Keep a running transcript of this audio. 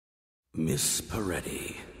Miss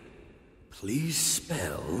Peretti, please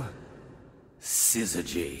spell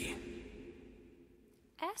syzygy.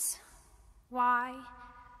 S-Y-Z-Y-G-Y.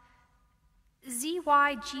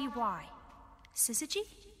 Syzygy?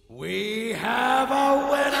 We have a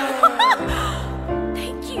winner!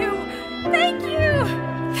 Thank you! Thank you!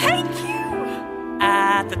 Thank you!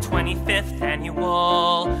 At the 25th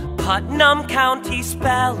annual Putnam County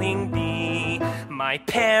Spelling Bee, my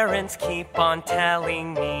parents keep on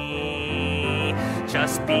telling me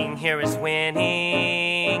just being here is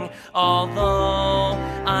winning, although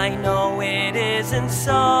I know it isn't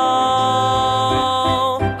so.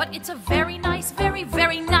 But it's a very nice, very,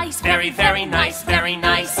 very nice, very nice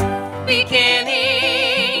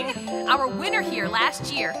beginning. Our winner here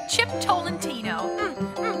last year, Chip Tolentino,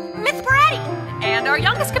 Miss Peretti, and our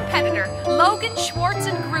youngest competitor, Logan Schwartz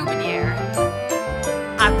and Grubenier.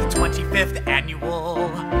 At the 25th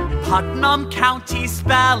annual Putnam County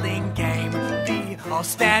Spelling Game, we all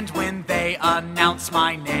stand when they announce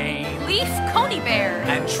my name. Leaf Coney Bear.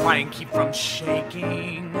 And try and keep from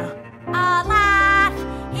shaking. A laugh,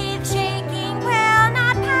 if shaking will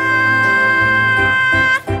not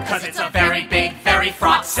pass. 'Cause it's a very big, very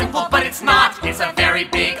fraught, simple, but it's not. It's a very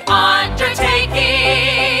big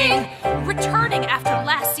undertaking. Returning after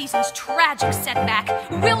last season's tragic setback,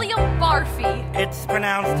 William Barfy. It's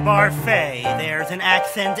pronounced Barfay. There's an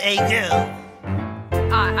accent aigu.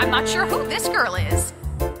 I'm not sure who this girl is.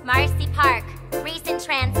 Marcy Park, recent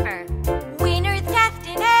transfer. Winner's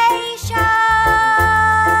destination,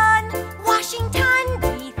 Washington,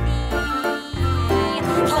 D.C.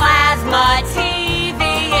 Plasma TV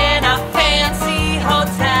in a fancy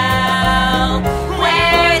hotel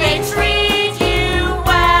where they treat you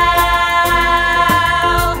well,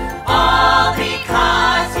 all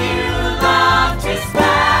because you love to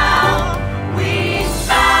spell. We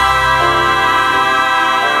spell.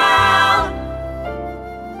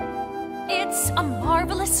 It's a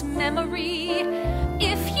marvelous memory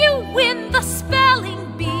if you win the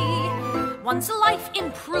spelling bee. One's life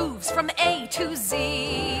improves from A to Z.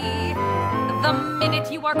 The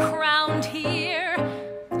minute you are crowned here,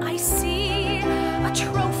 I see a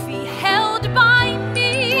trophy held by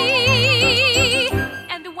me.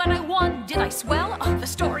 And when I won, did I swell? Oh, the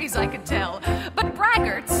stories I could tell. But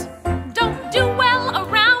braggarts don't do well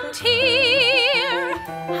around here.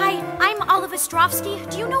 Hi, I'm Oliver Ostrovsky.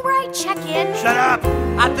 Do you know where I check in? Shut up!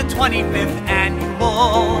 At the 25th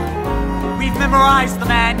annual, we've memorized the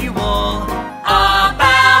manual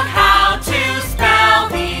about how to spell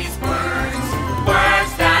these words,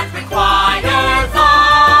 words that require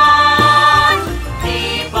thought.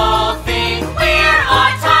 People think we're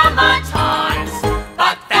automatons,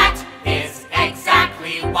 but that is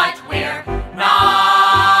exactly what we're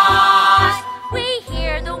not. We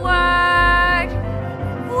hear the word.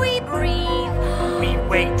 We breathe. We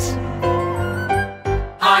wait.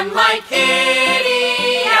 Unlike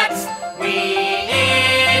idiots, we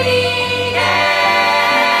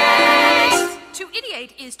idiot. To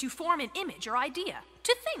ideate is to form an image or idea,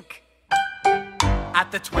 to think.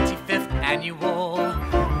 At the 25th annual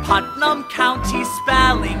Putnam County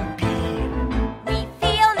Spelling Bee, We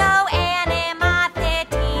feel no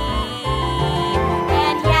animosity,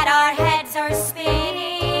 and yet our heads are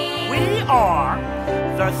spinning. We are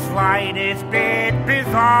the slightest bit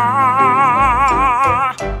bizarre.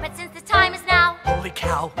 But since the time is now, holy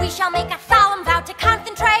cow, we shall make a solemn vow to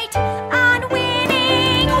concentrate on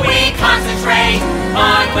winning. We concentrate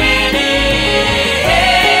on winning.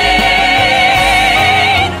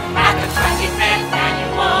 At the 25th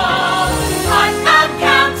annual Putnam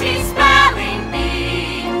County Spelling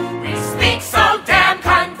Bee, we speak so damn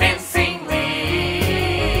convincingly.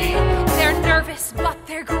 They're nervous, but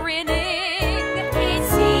they're grinning. It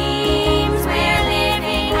seems we're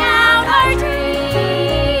living out our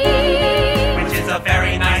dream. which is a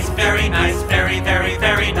very nice, very nice, very, very,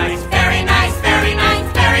 very nice, very nice, very nice,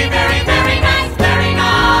 very, very, very nice, very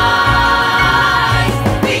nice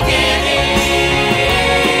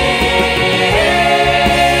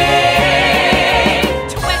beginning.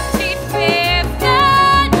 25th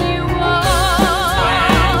annual.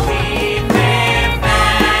 25th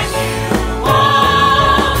annual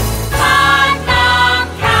Putnam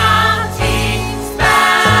County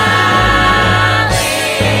Spelling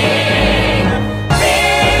Bee.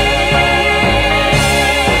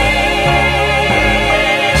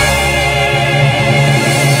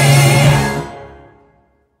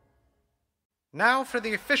 Now for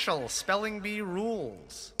the official Spelling Bee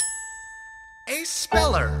rules. A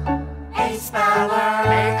speller A speller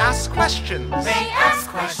may ask questions may ask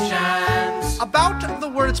questions. about the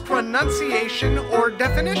word's pronunciation or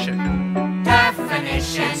definition. Definition.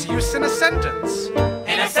 definition. its use in a sentence,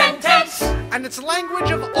 In a sentence, and its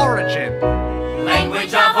language of origin.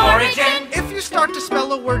 language of origin. If you start to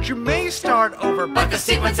spell a word, you may start over, But the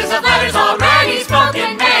sequences of letters already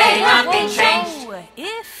spoken may not be changed.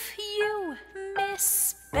 If you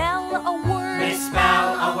misspell a word,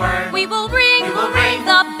 Misspell a word. we will ring,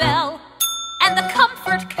 the bell, and the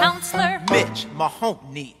comfort counselor Mitch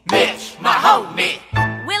Mahoney. Mitch Mahoney.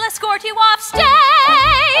 will escort you off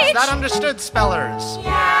stage. Is that understood, spellers?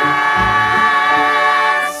 Yes.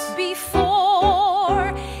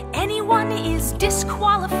 Before anyone is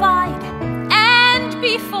disqualified, and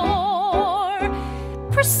before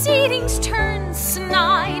proceedings turn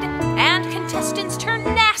snide and contestants turn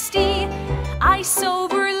nasty, I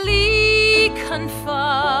soberly confide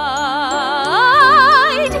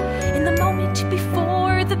in the moment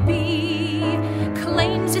before the bee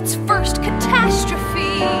claims its first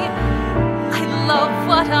catastrophe. I love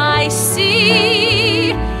what I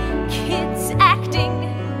see. Kids acting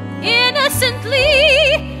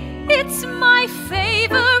innocently. It's my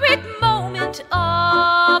favorite moment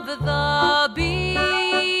of the bee.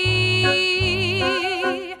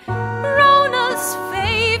 Rona's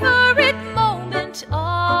favorite moment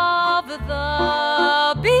of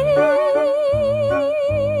the bee.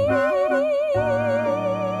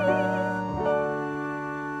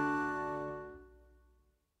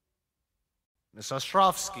 Miss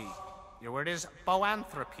Ostrovsky, your word is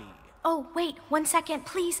boanthropy. Oh, wait, 1 second,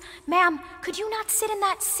 please. Ma'am, could you not sit in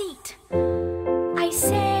that seat? I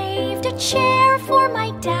saved a chair for my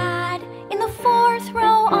dad in the 4th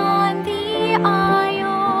row on the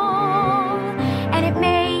aisle. And it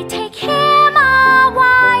may take him a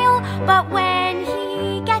while, but when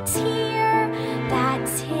he gets here,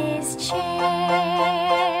 that's his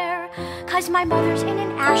chair. 'Cause my mother's in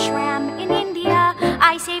an ashram in India.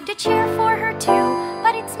 I saved a chair for her too,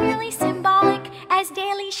 but it's merely symbolic, as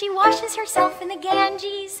daily she washes herself in the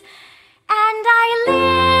Ganges. And I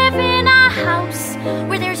live in a house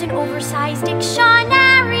where there's an oversized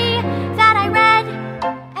dictionary that I read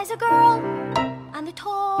as a girl on the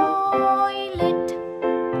toilet.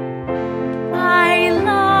 I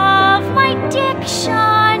love my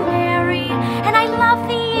dictionary, and I love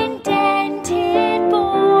the indented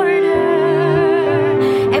border.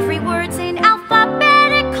 Every word's in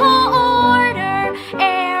alphabetical order,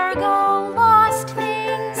 ergo lost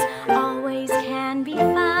things always can be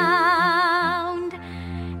found.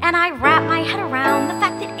 And I wrap my head around the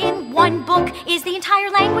fact that in one book is the entire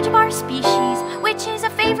language of our species, which is a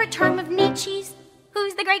favorite term of Nietzsche's,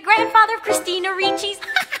 who's the great-grandfather of Christina Ricci's.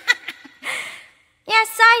 Yes,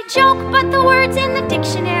 I joke, but the words in the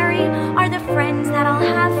dictionary are the friends that I'll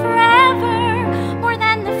have forever, more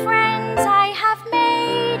than the friends I have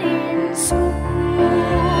made in school.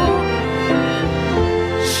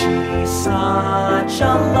 She's such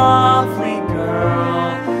a lovely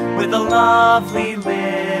girl with a lovely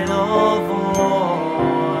little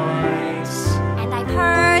voice. And I've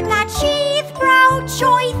heard that she's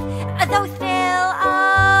pro-choice, though still a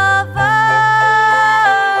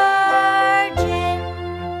virgin.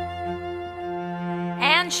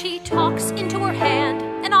 And she talks into her hand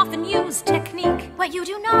and often used technique. What you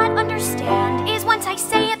do not understand is once I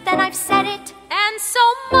say it, then I've said it. And so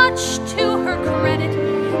much to her credit,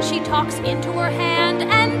 she talks into her hand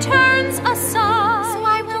and turns aside. So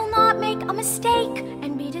I will not make a mistake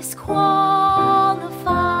and be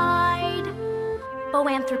disqualified.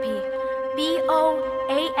 Boanthropy.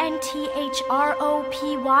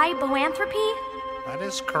 B-O-A-N-T-H-R-O-P-Y. Boanthropy? That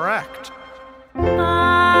is correct.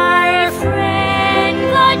 My friend,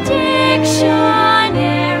 the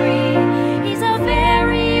dictionary is a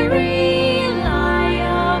very reliable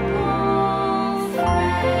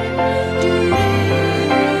friend.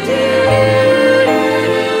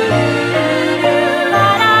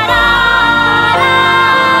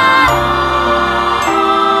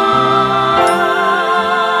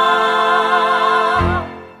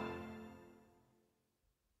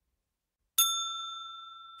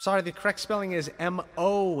 Sorry, the correct spelling is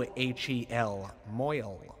M-O-H-E-L,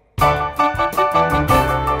 Moyle.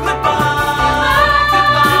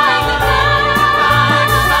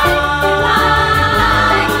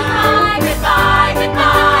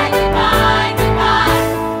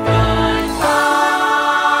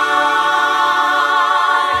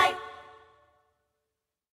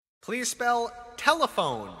 Please spell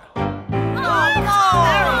telephone. My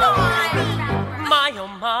oh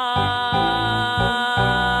my,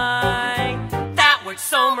 that word's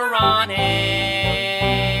so moronic.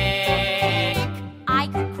 I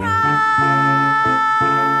could cry.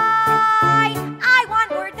 I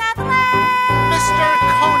want word that Mr.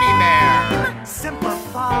 Coney Bear.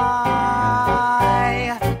 Simplify.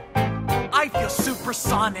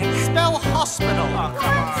 supersonic. Spell hospital. Oh,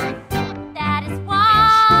 come on. That is why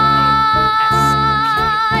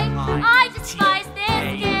I despise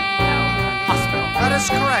this game. That is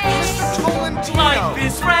correct, Mr. Tolentino. Life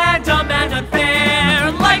is random and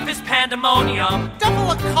unfair. Life is pandemonium.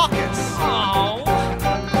 Staphylococcus. Oh,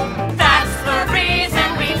 that's the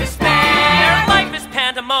reason we despair. Life is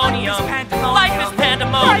pandemonium. Life is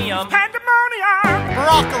pandemonium. Pandemonium!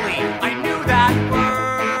 Broccoli. I knew that word.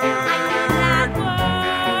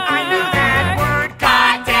 I knew that word.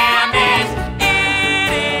 God damn it!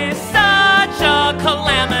 It is such a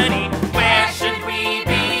calamity. Where should we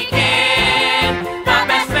begin? The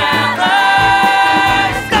best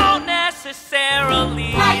fellas don't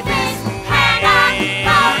necessarily. Life is pandemonium.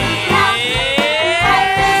 Life is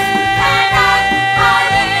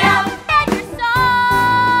pandemonium. Bend your sides.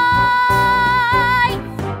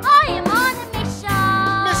 I am on a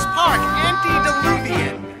mission. Miss Park,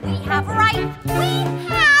 antediluvian. We have right. We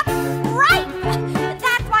have right.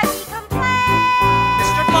 That's why we complain.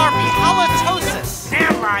 Mr. Barbie, halitosis.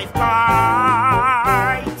 Damn life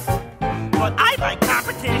bites. But I like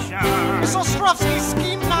competition. Miss Ostrovsky,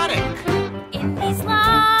 schematic. In these lights,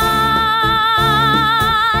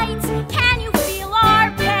 can you feel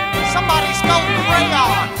our pain? Somebody spell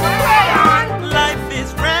crayon. Crayon! Life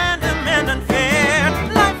is random and unfair.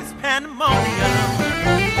 Life is pandemonium.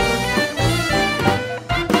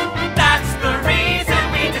 That's the reason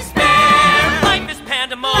we despair. Life is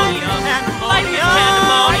pandemonium. Life is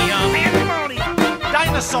pandemonium. Pandemonium.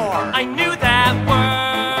 Dinosaur. I knew that word.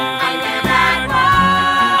 I knew that word.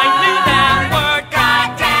 I knew that word. God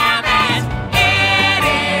damn it! It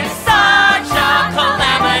is such a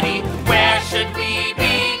calamity. Where should we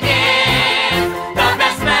begin? The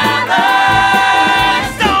best fellas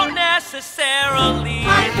don't necessarily.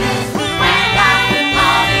 Life is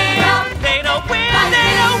pandemonium. They don't win.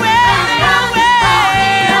 They don't win. They don't win.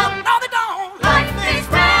 No, they don't. Life is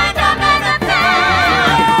random and unfair.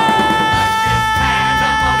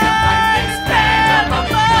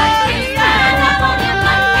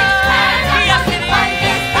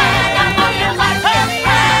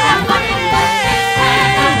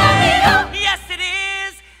 Yes, it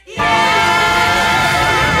is.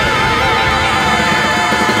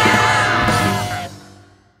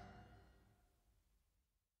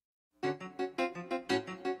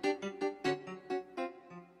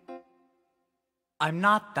 I'm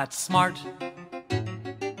not that smart.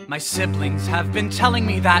 My siblings have been telling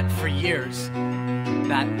me that for years.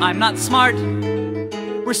 That I'm not smart.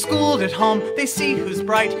 We're schooled at home, they see who's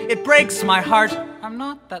bright. It breaks my heart. I'm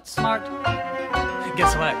not that smart.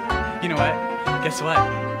 Guess what? You know what? Guess what?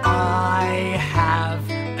 I have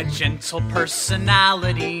a gentle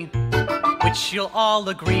personality, which you'll all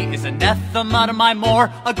agree is anathema to my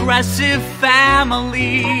more aggressive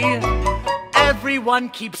family. Everyone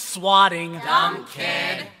keeps swatting. Dumb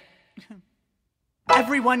kid.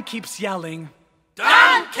 Everyone keeps yelling.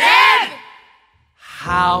 Dumb kid!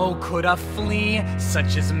 How could a flea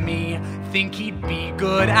such as me think he'd be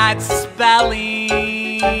good at spelling?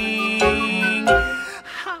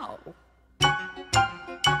 How?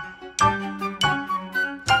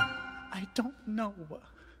 I don't know.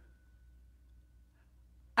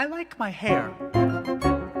 I like my hair.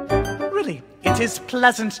 Really, it is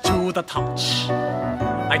pleasant to the touch.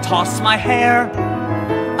 I toss my hair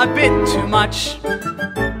a bit too much.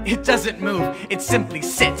 It doesn't move, it simply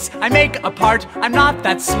sits. I make a part, I'm not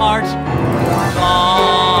that smart. Da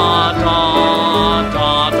da da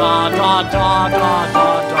da da da da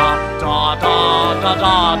da da da da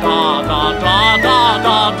da da da da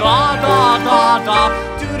da da da da da.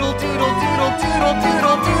 Doodle doodle doodle doodle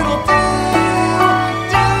doodle doodle doo.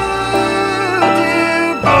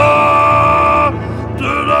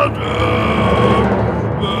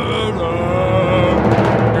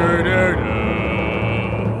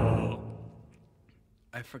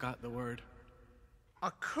 I forgot the word.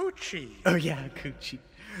 A coochie. Oh yeah, coochie.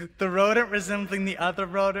 The rodent resembling the other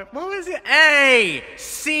rodent. What was it? A-C-O-U-C-H-I.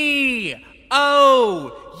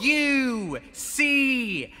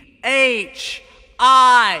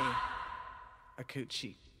 A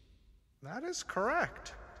coochie. That is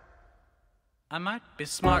correct. I might be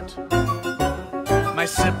smart. My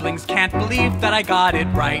siblings can't believe that I got it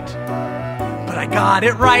right. But I got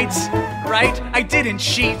it right, right? I didn't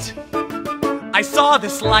cheat. I saw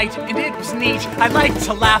this light and it was neat. I like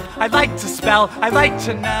to laugh, I like to spell, I like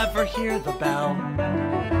to never hear the bell.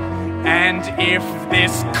 And if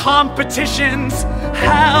this competition's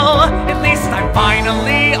hell, at least I'm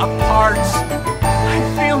finally a part. I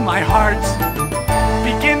feel my heart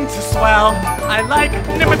begin to swell. I like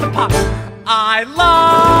nip at the pop. I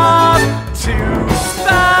love to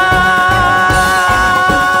spell.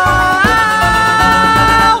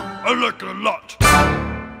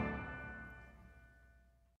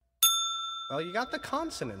 Well, you got the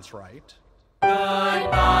consonants right.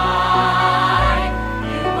 Goodbye.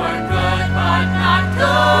 You were good, but not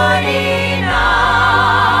good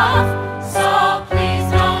enough. So please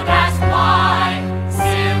don't ask why.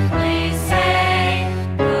 Simply say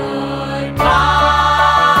goodbye.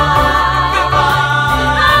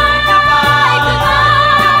 Goodbye. Goodbye. Goodbye.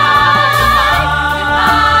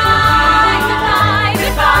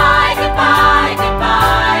 Goodbye. Goodbye.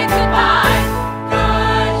 Goodbye. Goodbye.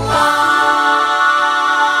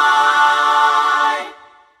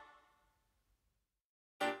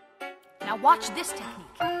 Now watch this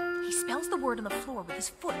technique. He spells the word on the floor with his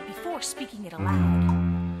foot before speaking it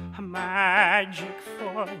aloud. A magic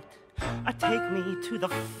foot, take me to the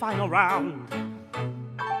final round.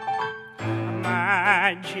 A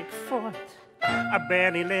magic foot, I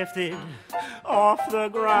barely lifted off the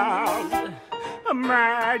ground. A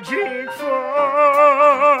magic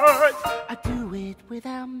foot, I do it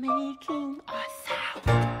without making a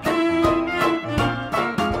sound.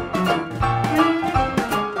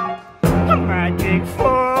 A magic foot,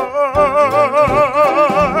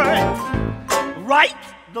 write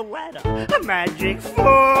the letter. A magic foot,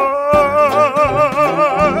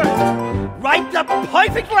 write the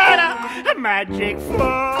perfect letter. A magic foot,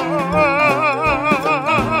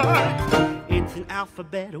 it's an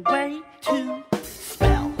alphabet way to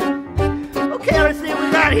spell. Okay, let's see what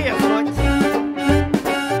we got here, folks.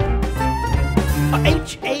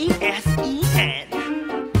 H-A-S-E-N,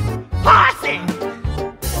 Parson.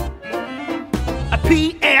 A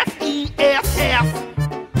P-F-E-F-F,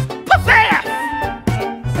 Possess.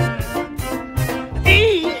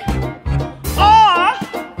 E-R,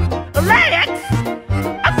 let's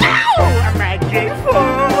go. A magic foot.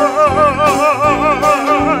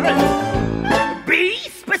 Be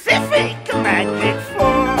specific. A magic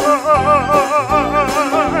foot.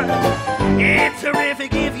 It's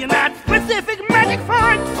terrific if you're not specific. Magic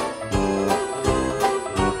foot.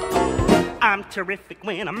 I'm terrific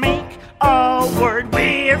when I make a word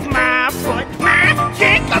with my foot.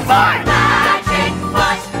 Magic foot. Magic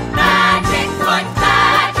foot, magic foot,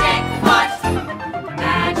 magic foot,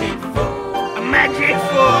 magic foot. A magic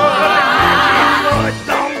foot. Magic foot.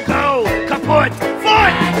 Don't go kaput. Foot.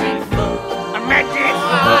 Magic foot. A magic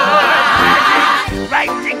foot. Magic.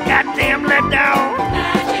 Write the goddamn letter.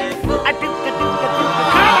 Magic foot. I do.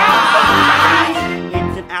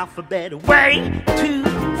 It's an alphabet way to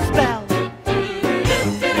spell.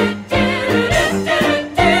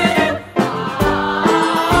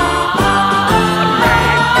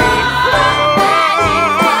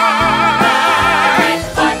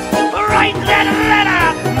 Write that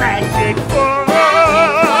letter. Magic foot.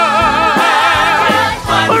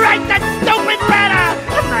 Write that stupid letter.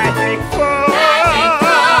 Magic foot.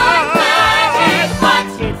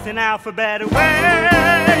 It's an alphabet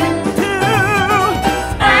way to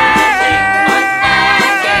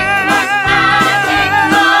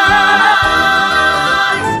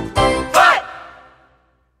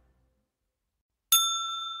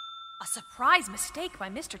A surprise mistake by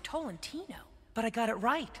Mr. Tolentino. But I got it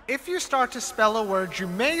right. If you start to spell a word, you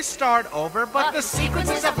may start over, but the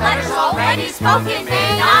Sequences of letters already spoken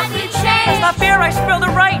may not be It's changed. not fair, I spelled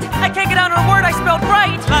it right. I can't get out on a word I spelled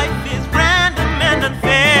right. life is random and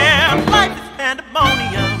unfair. Life is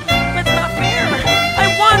pandemonium. That's not fair. I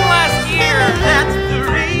won last year. That's the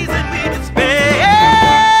reason we despair.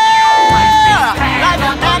 Life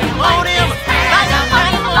is pandemonium.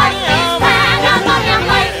 Life is pandemonium.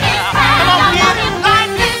 Come on, kid.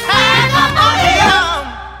 Life is pandemonium.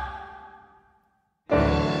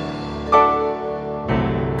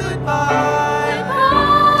 Goodbye.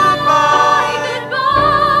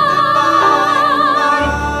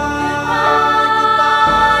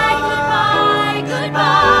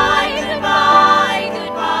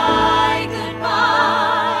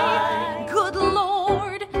 Goodbye. Good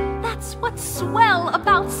Lord, that's what's swell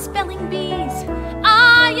about spelling bees.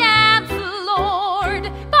 I am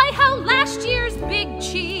floored by how last year's big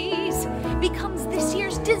cheese becomes this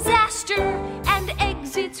year's disaster and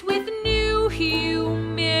exits with new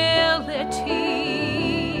humility.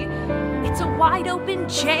 It's a wide open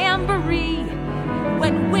jamboree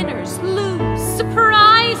when winners lose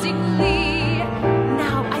surprisingly.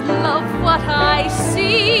 Now I love what I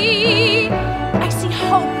see. I see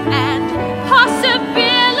hope and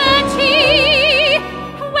possibility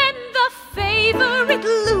when the favorite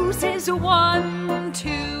loses 1,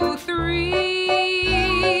 2, 3.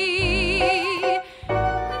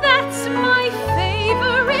 That's my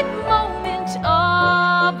favorite moment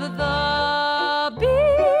of the bee.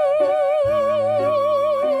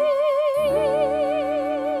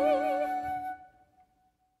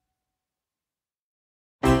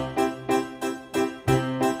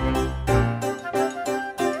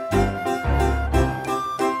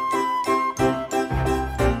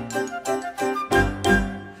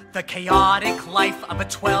 chaotic life of a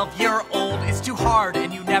 12-year-old is too hard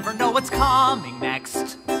and you never know what's coming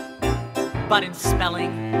next. But in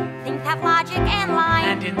spelling, things have logic and line.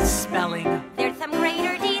 and in spelling, There's some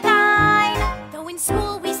greater design. Though in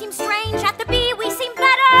school we seem strange, at the B we seem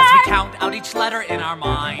better. as we count out each letter in our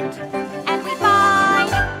mind. And we find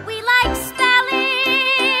we like spelling.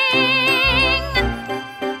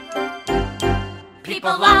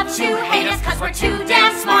 People love to hate us 'cause we're too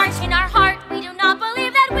damn smart. In our heart we do not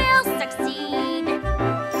believe that we'll succeed.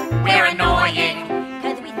 We're annoying.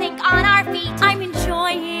 'Cause we think on our feet. I'm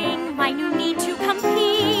enjoying my new need to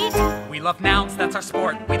compete. We love nouns, that's our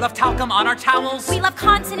sport. We love talcum on our towels. We love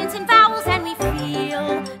consonants and vowels, and we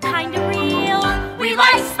feel kind of real. We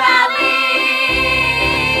like spelling.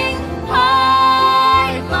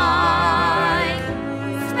 I like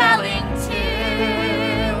spelling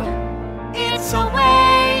too. It's a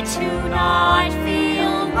way to not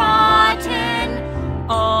feel rotten.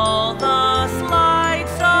 All the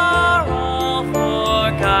slights are all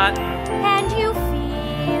forgotten. And you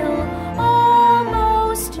feel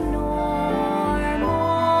almost normal.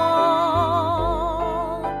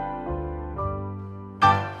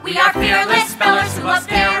 We are fearless spellers who love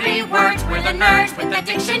scary words. We're the nerds with the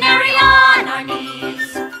dictionary on our knees.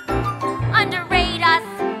 Underrate us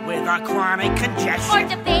With our chronic or congestion.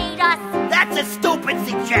 debate us. That's a stupid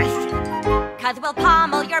suggestion. 'Cause we'll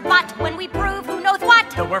pommel your butt when we prove who knows what.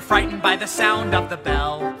 Though we're frightened by the sound of the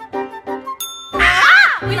bell.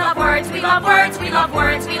 We love words, we love words, we love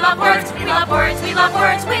words, we love words, we love words, we love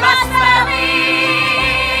words, we love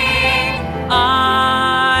spelling.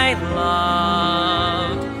 I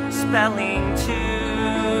love spelling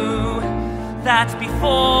too. That's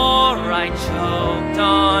before I choked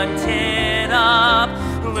on tit up.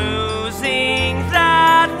 Losing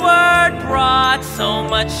that word brought so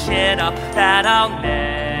much shit up that I'll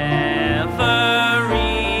never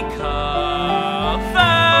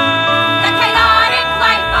recover. The chaotic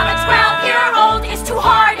life of a 12-year-old is too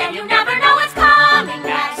hard and you never know what's coming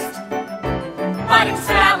next. But in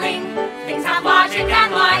spelling, things have logic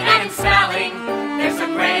and line, and in spelling, there's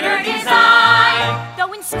some greater design.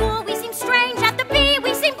 Though in school we seem strange, at the B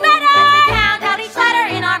we seem better. As we count out each letter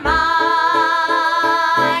in our mind,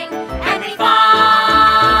 and we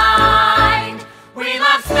find we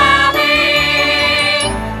love spelling.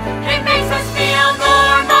 It makes us feel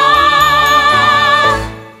normal.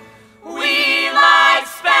 We like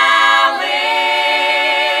spelling.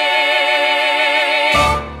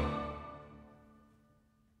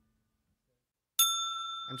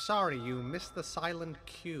 I'm sorry, you missed the silent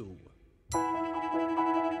Q.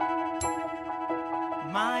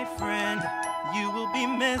 My friend, you will be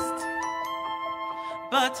missed.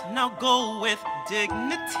 But now go with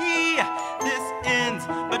dignity. This ends,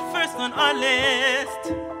 but first on our list,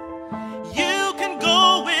 you can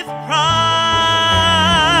go with pride.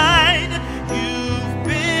 You've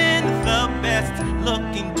been the best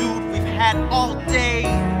looking dude we've had all day.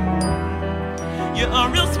 You're a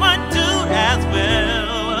real smart dude as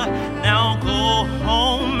well. Now go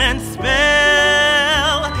home and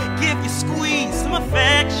spell. Give your squeeze some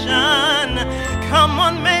affection. Come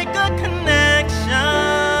on, make a connection.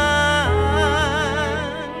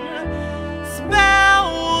 Spell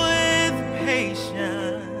with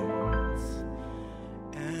patience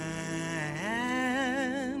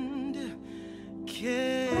and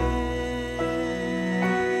care.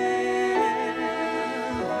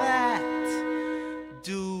 That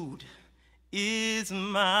dude is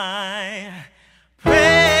my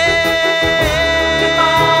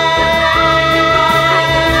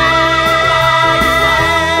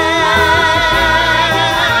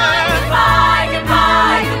Goodbye,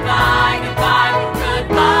 goodbye, goodbye, goodbye,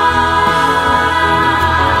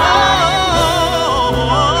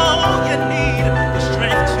 Oh, you need the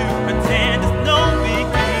strength to pretend it's no big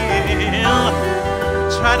deal.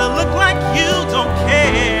 Try to look like you don't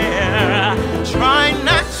care. Try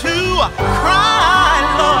not to cry,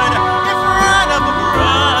 Lord, in front of a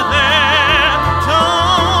brother.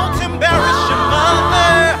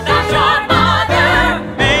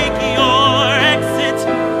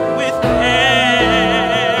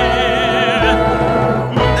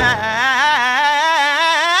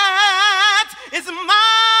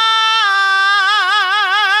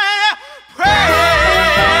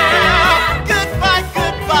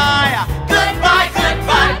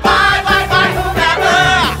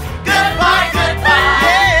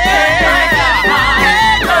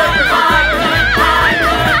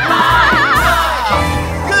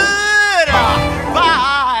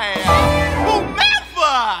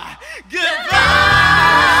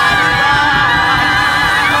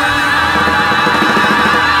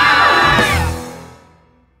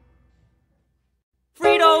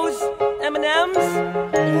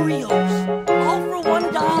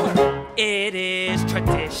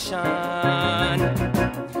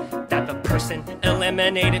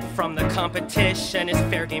 emanated from the competition is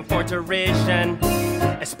fair game for derision.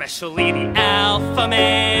 Especially the alpha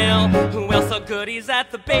male, who else so good he's at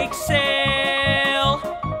the bake sale.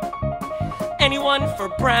 Anyone for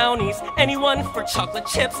brownies, anyone for chocolate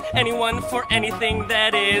chips, anyone for anything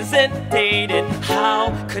that isn't dated.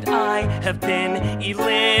 How could I have been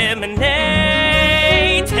eliminated?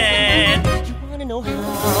 You wanna know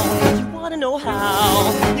how? You wanna know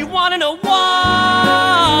how? You wanna know why?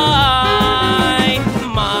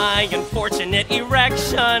 My unfortunate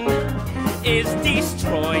erection is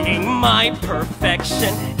destroying my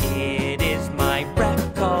perfection. It is my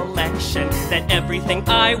recollection that everything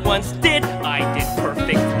I once did, I did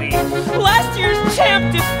perfectly. Last year's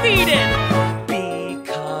champ defeated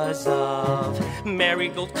because of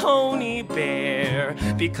Marigold Coney Bear.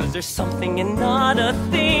 Because there's something and not a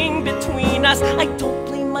thing between us. I don't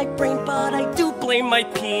blame my brain, but I do blame my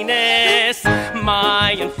penis.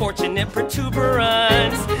 My unfortunate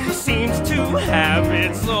protuberance seems to have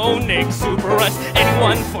its own exuberance.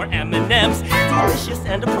 Anyone for M&M's, delicious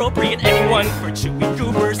and appropriate. Anyone for chewy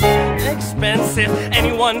goobers, expensive.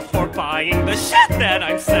 Anyone for buying the shit that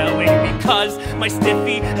I'm selling, because my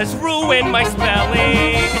stiffy has ruined my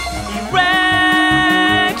spelling.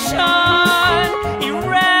 Erection,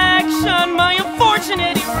 erection, my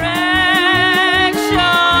unfortunate erection.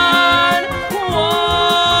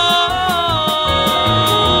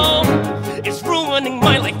 Whoa, it's ruining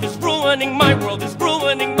my life, it's ruining my world, it's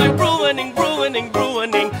ruining my ruining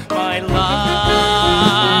my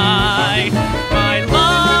life, my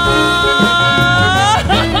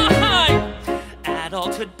life.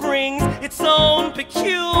 Adulthood brings its own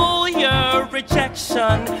peculiar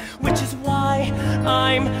rejection, which is why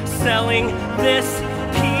I'm selling this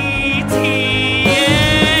PTA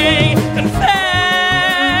confection.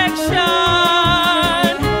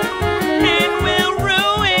 It will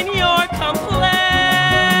ruin your complexion,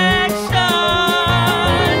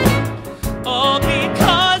 all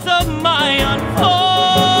because of my unfortunate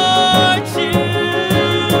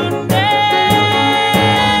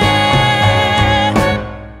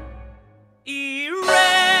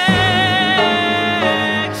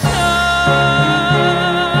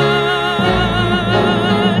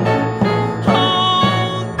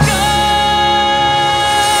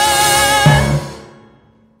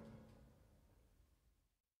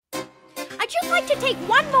I'd just like to take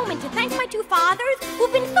one moment to thank my two fathers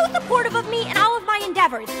who've been so supportive of me in all of my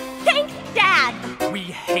endeavors. Thanks, Dad! We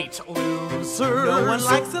hate losers. No one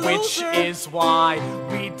likes a Which loser. is why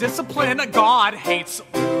we discipline. God hates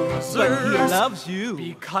losers. But he loves you.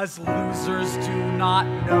 Because losers do not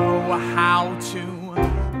know how to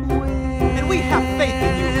win. And we have faith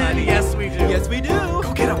in you, honey. Yes, we do. Yes, we do.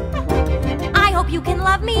 Go get 'em. I hope you can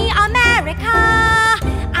love me, America.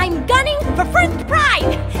 I'm gunning for first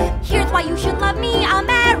pride. Here's why you should love me,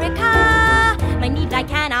 America. My needs I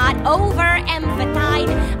cannot overemphasize.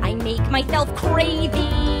 I make myself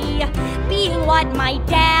crazy, being what my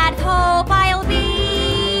dad hope I'll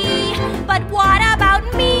be. But what about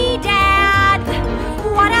me, Dad?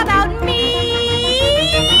 What about me?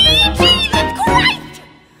 Jesus Christ!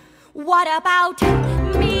 What about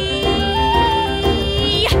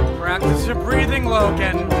me? Practice your breathing,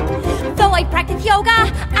 Logan. Though I practice yoga,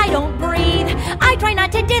 I don't breathe. I try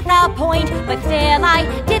not to disappoint, but still I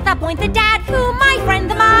disappoint the dads who my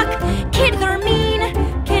friends mock. Kids are mean,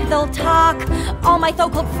 kids will talk. All my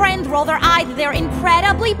so-called friends roll their eyes, they're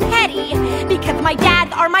incredibly petty. Because my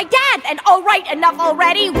dads are my dads, and alright, enough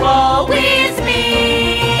already. Woe is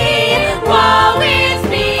me, woe is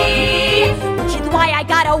me. Which is why I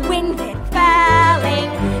gotta win this spelling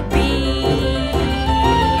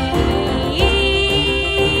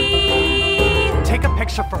bee. Take a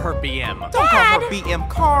picture for her BM. Don't call her BM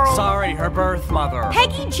Carl. Sorry, her birth mother.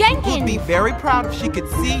 Peggy Would Jenkins. be very proud if she could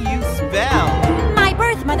see you spell. My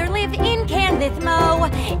birth mother lived in Kansas, Mo.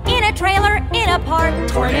 In a trailer, in a park.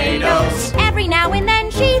 Tornadoes. Every now and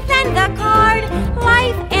then she sends a card.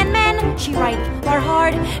 Life and men, she writes, are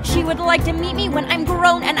hard. She would like to meet me when I'm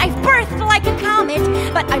grown and I've birthed like a comet.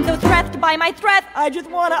 But I'm so stressed by my stress, I just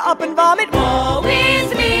wanna up and vomit. Woe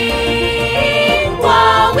is me,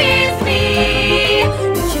 woe is me.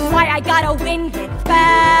 Which is why I gotta win this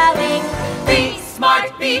spelling. Be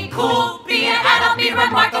smart, be cool, be an adult, be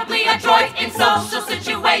remarkably adroit in social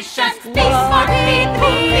situations. Be smart, be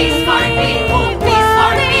cool, be smart, be cool, be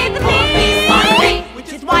smart, be cool, be smart, be.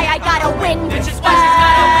 Which is why I gotta win this Which is why she's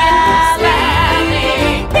gotta win spelling.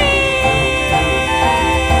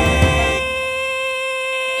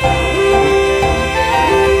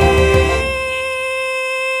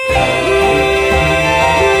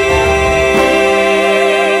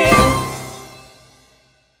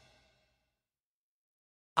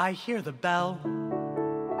 I hear the bell.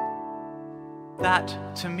 That,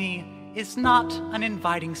 to me, is not an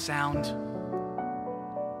inviting sound.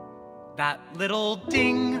 That little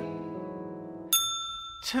ding,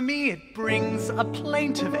 to me it brings a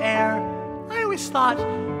plaintive air. I always thought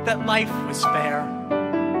that life was fair.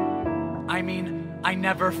 I mean, I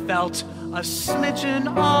never felt a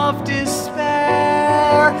smidgen of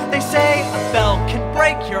despair. They say a bell can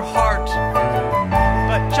break your heart,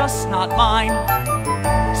 but just not mine.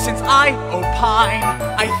 Since I opine,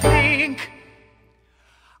 I think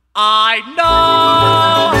I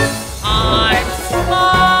know I'm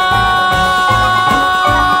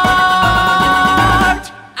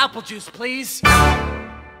smart. Apple juice, please.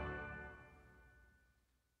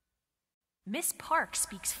 Miss Park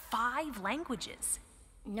speaks 5 languages.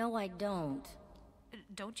 No, I don't.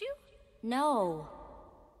 Don't you? No.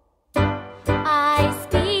 I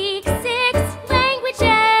speak 6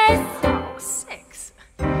 languages. Oh, 6.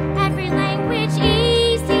 Every language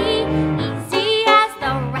easy, easy as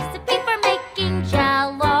the recipe for making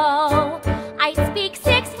Jell-O. I speak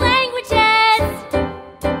 6 languages,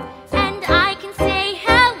 and I can say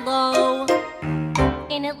hello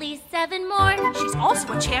in at least 7 more. She's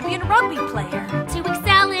also a champion rugby player. To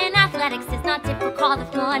excel in athletics is not difficult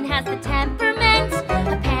if one has the temperament.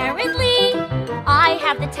 Apparently, I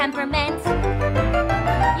have the temperament.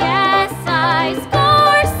 Yes, I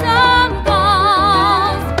score some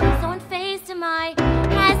goals. So unfazed am I,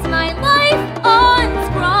 has my life on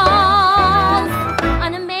scrolls.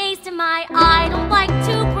 Unamazed am I don't like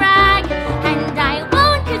to brag, and I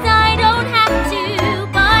won't 'cause I don't have to.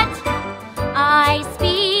 But I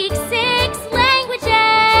speak 6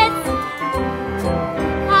 languages,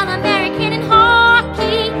 all American and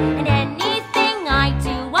hockey, and anything I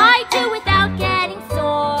do without getting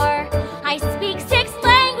sore. I speak 6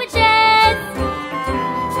 languages,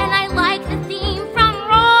 and I like the theme from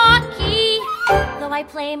Rocky, though I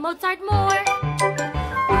play Mozart more.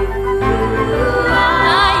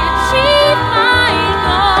 I achieve my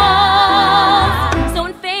goals, so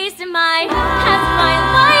unfazed am I, has my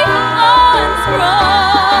life on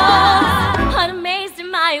scrolls. Unamazed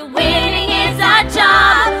am I, winning is a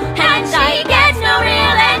job, and I get no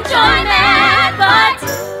real enjoyment. But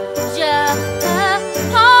je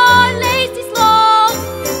parle si slow,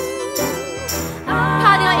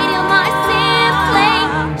 parlo idioma simple.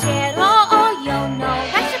 Quiero yo no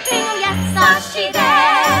recipe, oh yes, sashi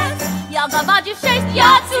desu. Yagabaju shest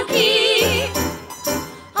yatsuki,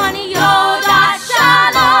 honey yoda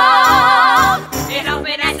shalom. In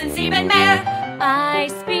open essence, even mehr. I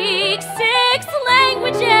speak 6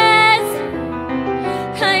 languages.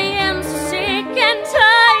 I am so sick and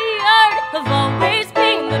tired of always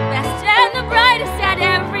being the best and the brightest at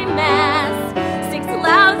every mass. 6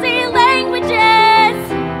 lousy languages,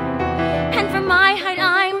 and for my height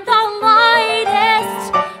I'm the lightest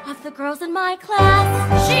of the girls in my class.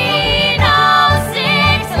 She knows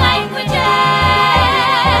 6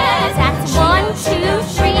 languages. That's 1, 2,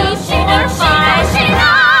 3, 4, 5. She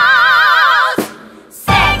knows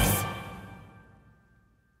 6.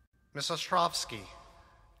 Miss Ostrovsky,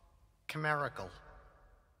 chimerical.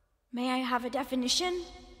 May I have a definition?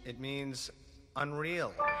 It means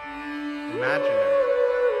unreal, imaginary,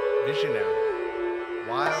 visionary,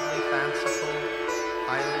 wildly fanciful,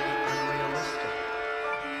 highly unrealistic.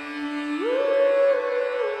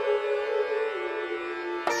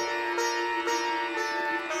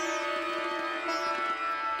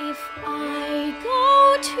 If I go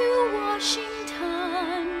to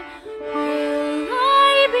Washington, will I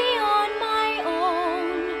be on my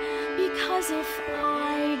own? Because if I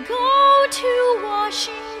go to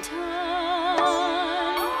Washington,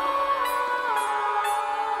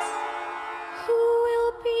 who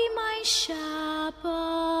will be my chaperone?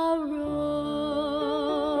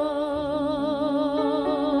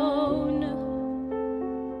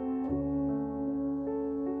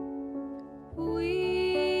 We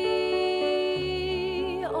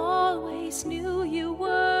always knew you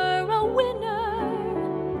were a winner.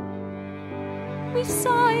 We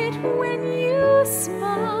saw it when you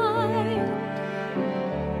smiled.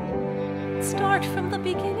 Start from the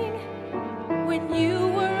beginning, when you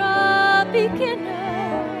were a beginner.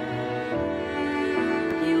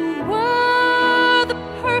 You were the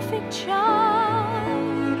perfect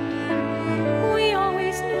child. We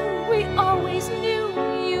always knew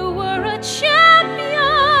you were a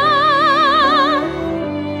champion.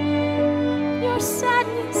 Your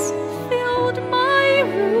sadness filled my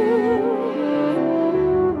room.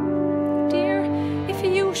 Dear, if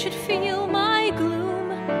you should feel my gloom,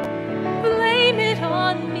 blame it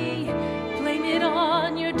on me. Blame it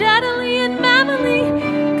on your daddily and mammily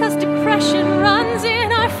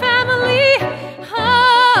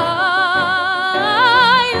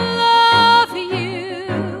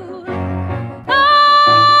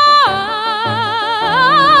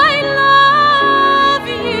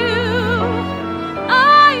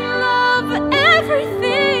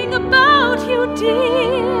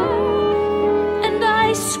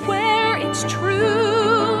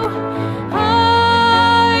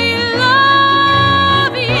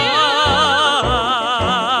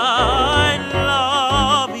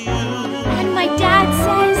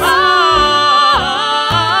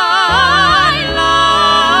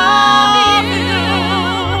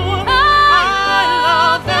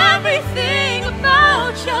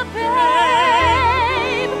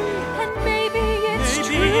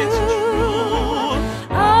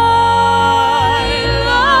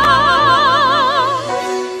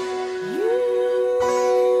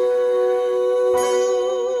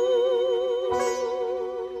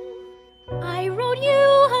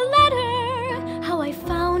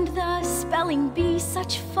spelling bee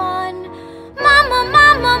such fun. Mama,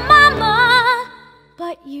 mama, mama,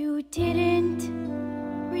 but you didn't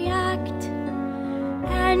react.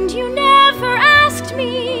 And you never asked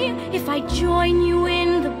me if I'd join you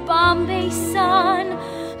in the Bombay sun.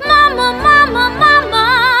 Mama, mama,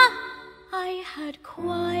 mama, I had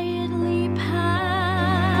quietly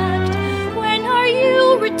packed. When are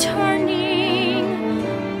you returning?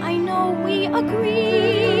 I know we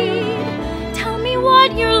agreed. Tell me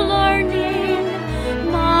what you're learning.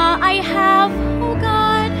 Ma, I have, oh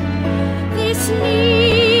God, this need.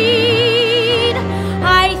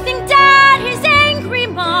 I think Dad is angry,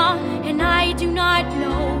 Ma, and I do not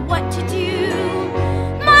know what to do.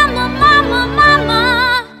 Mama, mama, mama,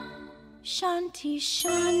 Shanti,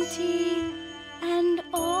 Shanti, and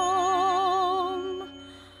Om.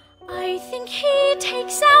 I think he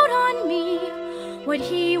takes out on me what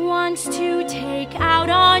he wants to take out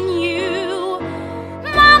on you.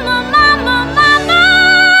 Mama, mama, mama,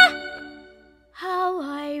 how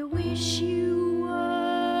I wish you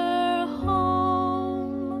were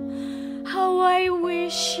home. How I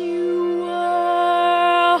wish you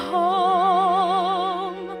were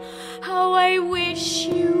home. How I wish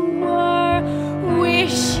you were,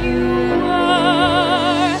 wish you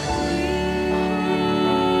were.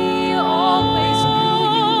 We always knew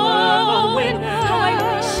you were a winner. How I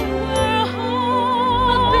wish you were home.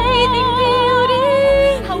 A bathing beauty.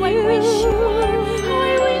 How I wish you were, how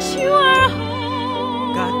I wish you were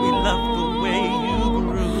home. God, we love the way you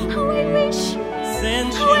grew. How I wish you were,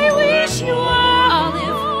 Since how I you wish you were.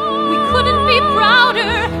 Olive, we couldn't be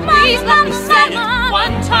prouder. Please let me say it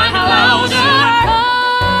one time louder. Chimerical.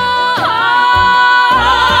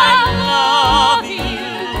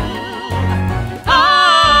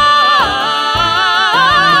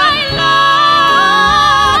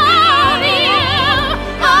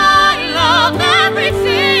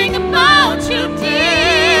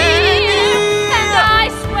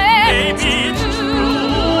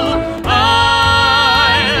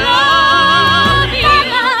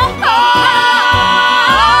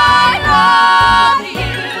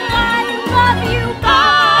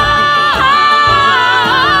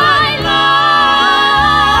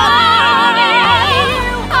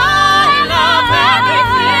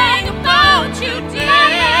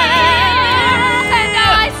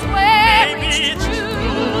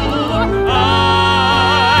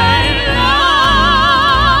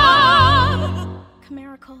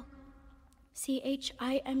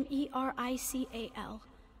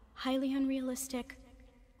 Highly unrealistic,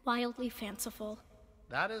 wildly fanciful.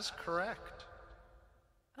 That is correct.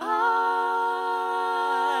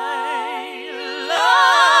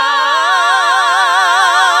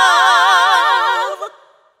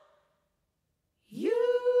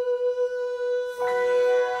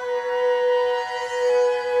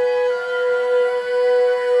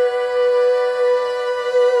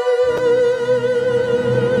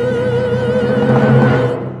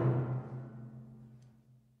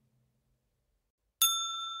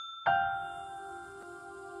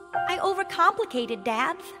 I overcomplicated,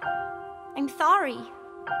 Dad. I'm sorry.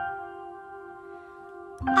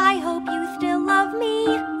 I hope you still love me,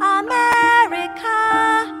 America,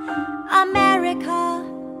 America.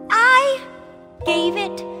 I gave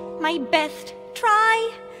it my best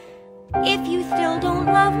try. If you still don't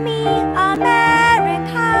love me,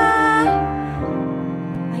 America,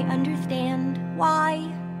 I understand why.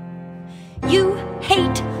 You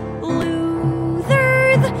hate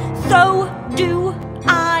losers, so do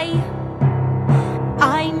I.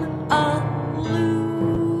 I'm a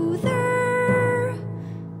loser,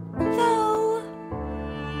 though.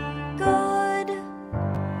 Goodbye.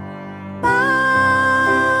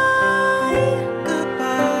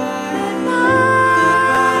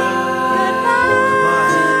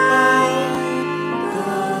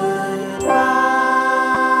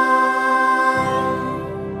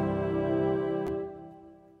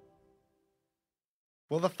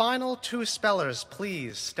 Will the final two spellers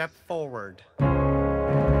please step forward?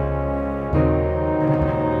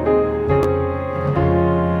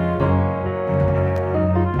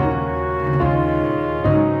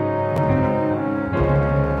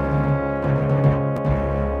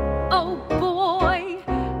 Oh boy,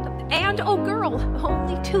 and oh girl,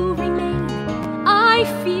 only two remain. I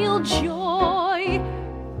feel joy,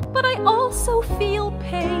 but I also feel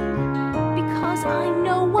pain, because I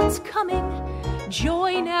know what's coming.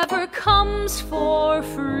 Joy never comes for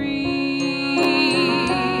free.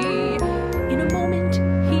 In a moment,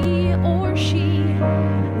 he or she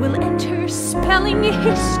will enter spelling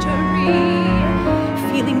history,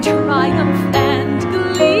 feeling triumph and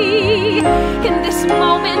glee in this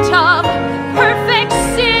moment of perfect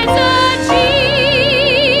synergy.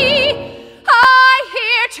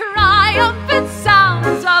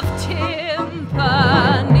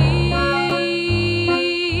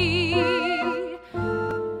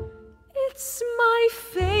 It's my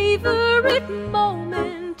favorite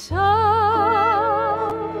moment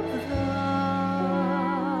of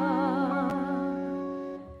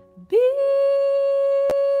the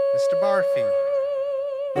Mr. Barfi.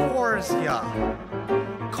 Corsia.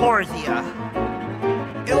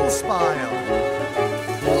 Illspile.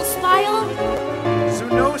 Bullspile.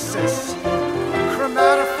 Zoonosis.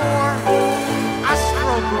 Chromatophore.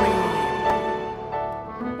 Astrogreen.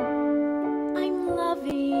 I'm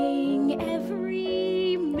loving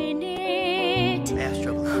every minute.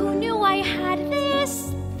 Who knew I had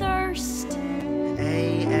this thirst?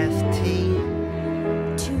 AST.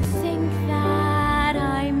 To think that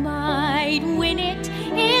I might win it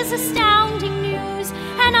is astounding news,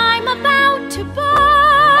 and I'm about to burst.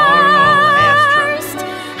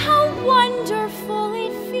 How wonderful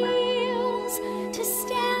it feels to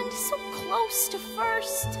stand so close to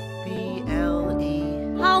first.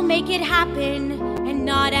 BLE. I'll make it happen, and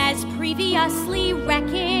not as previously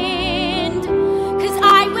reckoned, 'cause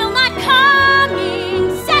I will not come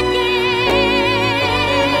in second.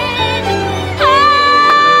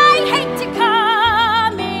 I hate to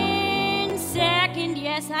come in second.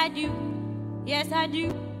 Yes, I do. Yes, I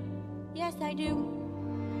do. Yes, I do.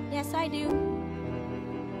 Yes, I do.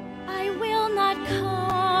 I will not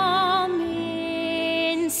come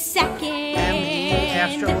in second.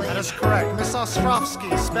 That is correct. Miss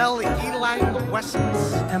Ostrovsky, spell Eli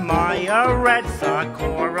Wessels. Am I a Red Sox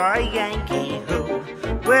or a Yankee? Who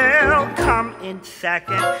will come in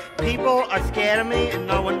second? People are scared of me and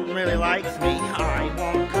no one really likes me. I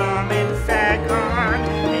won't come in second.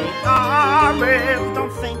 Hey, Olive,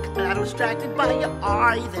 don't think that I'm distracted by your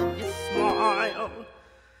eyes and your smile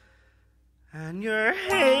and your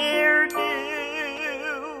hairdo.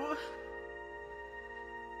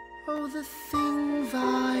 Oh, the things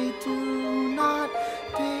I do not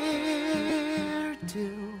dare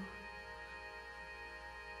do.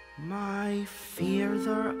 My fears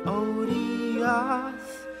are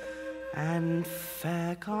odious and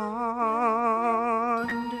fecund.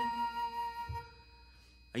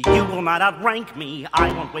 You will not outrank me,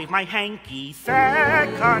 I won't wave my hanky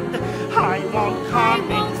second. I won't come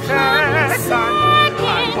in second. I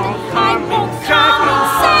won't come in second.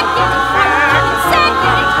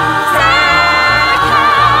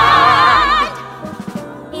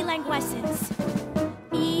 Elang Wessons.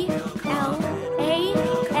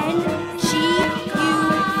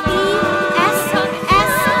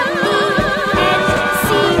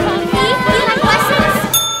 E-L-A-N-G-U-E-S-S-E-N-C-E. Elang Wessons.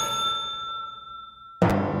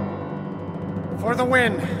 For the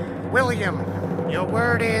win, William, your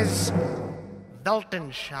word is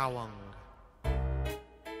Weltanschauung.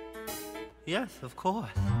 Yes, of course.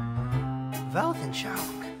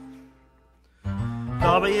 Weltanschauung.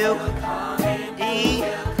 W-E-L-T-A-N-S-C-H-U.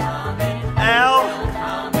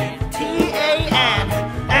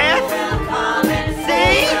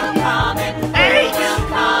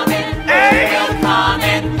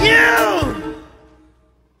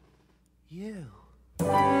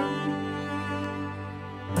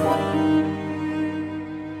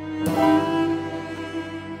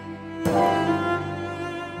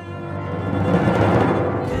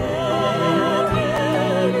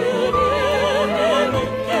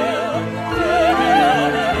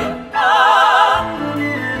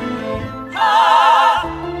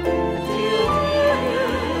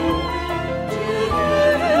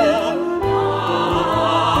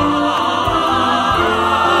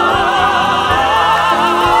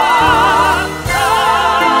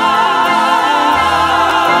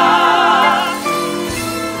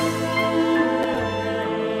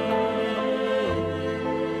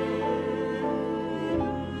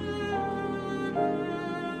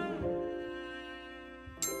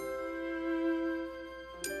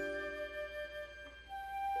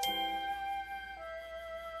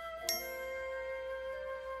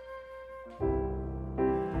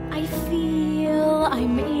 I feel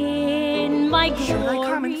I'm in my glory. Should I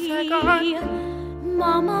come in second?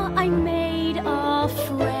 Mama, I made a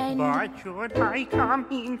friend. But should I come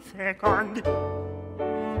in second?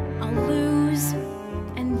 I'll lose,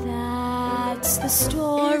 and that's the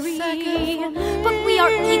story. But we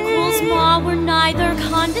are equals, Ma, we're neither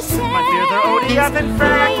condescend. My fears are odious and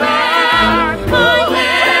fecund.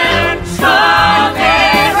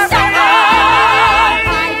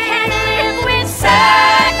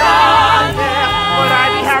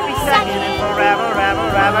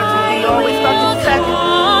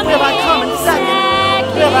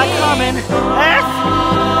 Will I come in S-C-H-A-U?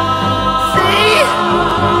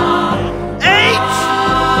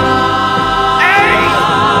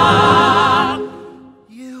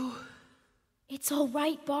 It's all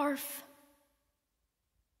right, Barf.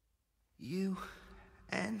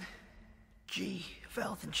 U-N-G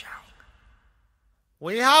Weltanschauung.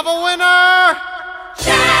 We have a winner!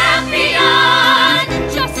 Champion!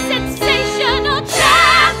 Just sit